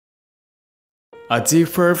A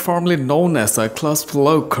zipper, formerly known as a clasp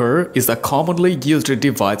locker, is a commonly used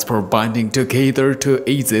device for binding together two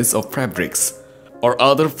edges of fabrics or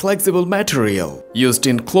other flexible material used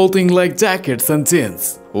in clothing like jackets and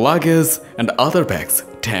jeans, luggage and other bags,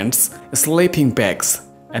 tents, sleeping bags,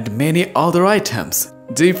 and many other items.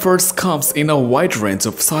 Zippers comes in a wide range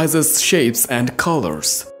of sizes, shapes, and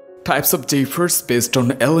colors. Types of zippers based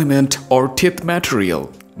on element or teeth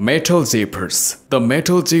material. Metal zippers. The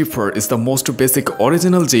metal zipper is the most basic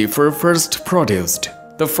original zipper first produced.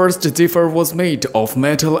 The first zipper was made of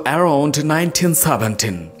metal around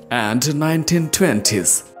 1917 and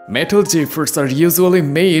 1920s. Metal zippers are usually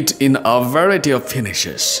made in a variety of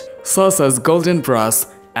finishes, such as golden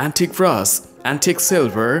brass, antique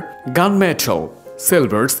silver, gunmetal,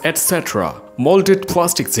 silvers, etc. Molded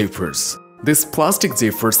plastic zippers. These plastic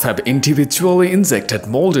zippers have individually injected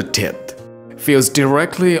molded teeth fused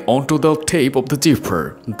directly onto the tape of the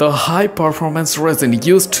zipper. The high-performance resin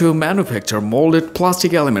used to manufacture molded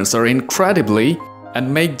plastic elements are incredibly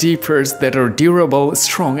and make zippers that are durable,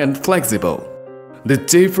 strong, and flexible. The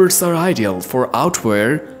zippers are ideal for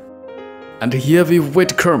outwear and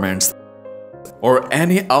heavy-weight garments or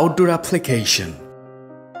any outdoor application.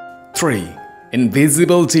 3.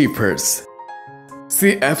 Invisible zippers.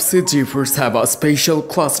 CFC zippers have a special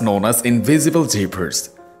class known as invisible zippers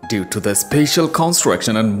due to the special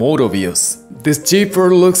construction and mode of use. This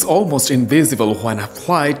zipper looks almost invisible when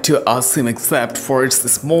applied to a seam except for its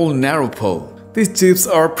small narrow pull. These zips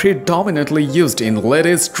are predominantly used in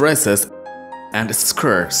ladies' dresses and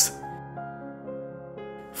skirts.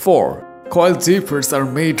 4. Coil zippers are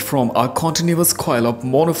made from a continuous coil of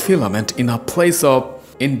monofilament in a place of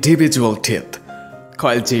individual teeth.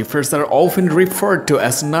 Coil zippers are often referred to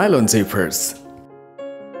as nylon zippers.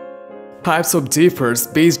 Types of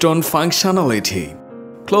zippers based on functionality.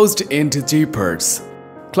 Closed-end zippers.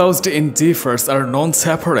 Closed-end zippers are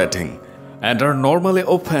non-separating and are normally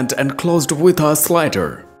opened and closed with a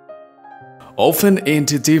slider. Open-end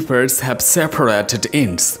zippers have separated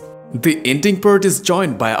ends. The ending part is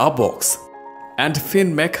joined by a box and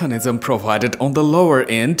fin mechanism provided on the lower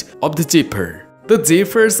end of the zipper. The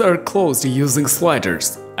zippers are closed using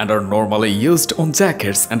sliders and are normally used on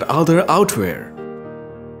jackets and other outwear.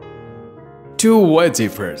 Two-way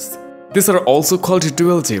zippers. These are also called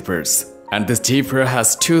dual zippers, and this zipper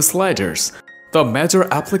has two sliders. The major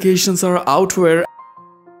applications are outwear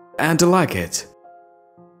and luggage.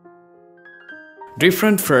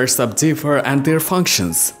 Different pairs of zipper and their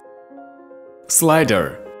functions.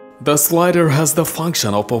 Slider. The slider has the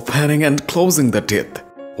function of opening and closing the teeth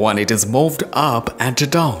when it is moved up and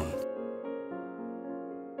down.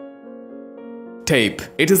 Tape.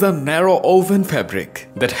 It is a narrow woven fabric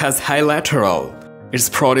that has high lateral. It's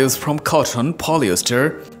produced from cotton,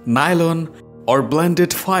 polyester, nylon, or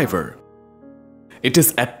blended fiber. It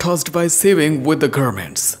is attached by sewing with the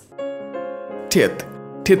garments. Teeth.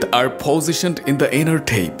 Teeth are positioned in the inner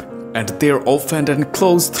tape, and they are opened and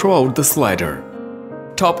closed throughout the slider.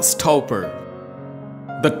 Top stopper.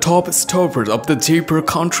 The top stopper of the zipper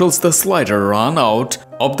controls the slider run out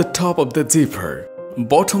of the top of the zipper.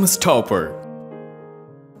 Bottom stopper.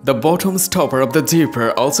 The bottom stopper of the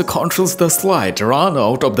zipper also controls the slide run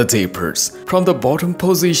out of the zippers from the bottom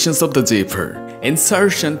positions of the zipper.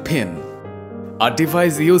 Insertion pin. A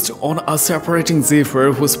device used on a separating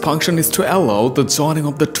zipper whose function is to allow the joining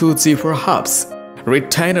of the two zipper hubs.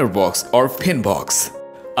 Retainer box or pin box.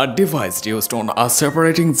 A device used on a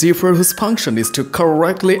separating zipper whose function is to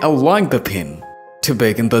correctly align the pin to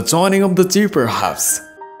begin the joining of the zipper hubs.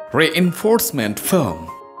 Reinforcement film.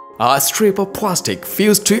 A strip of plastic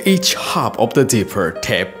fused to each hub of the zipper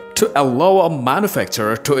tape to allow a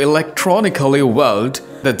manufacturer to electronically weld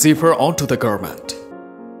the zipper onto the garment.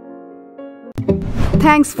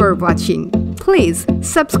 Thanks for watching. Please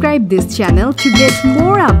subscribe this channel to get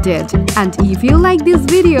more updates. And if you like these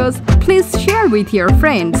videos, please share with your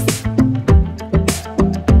friends.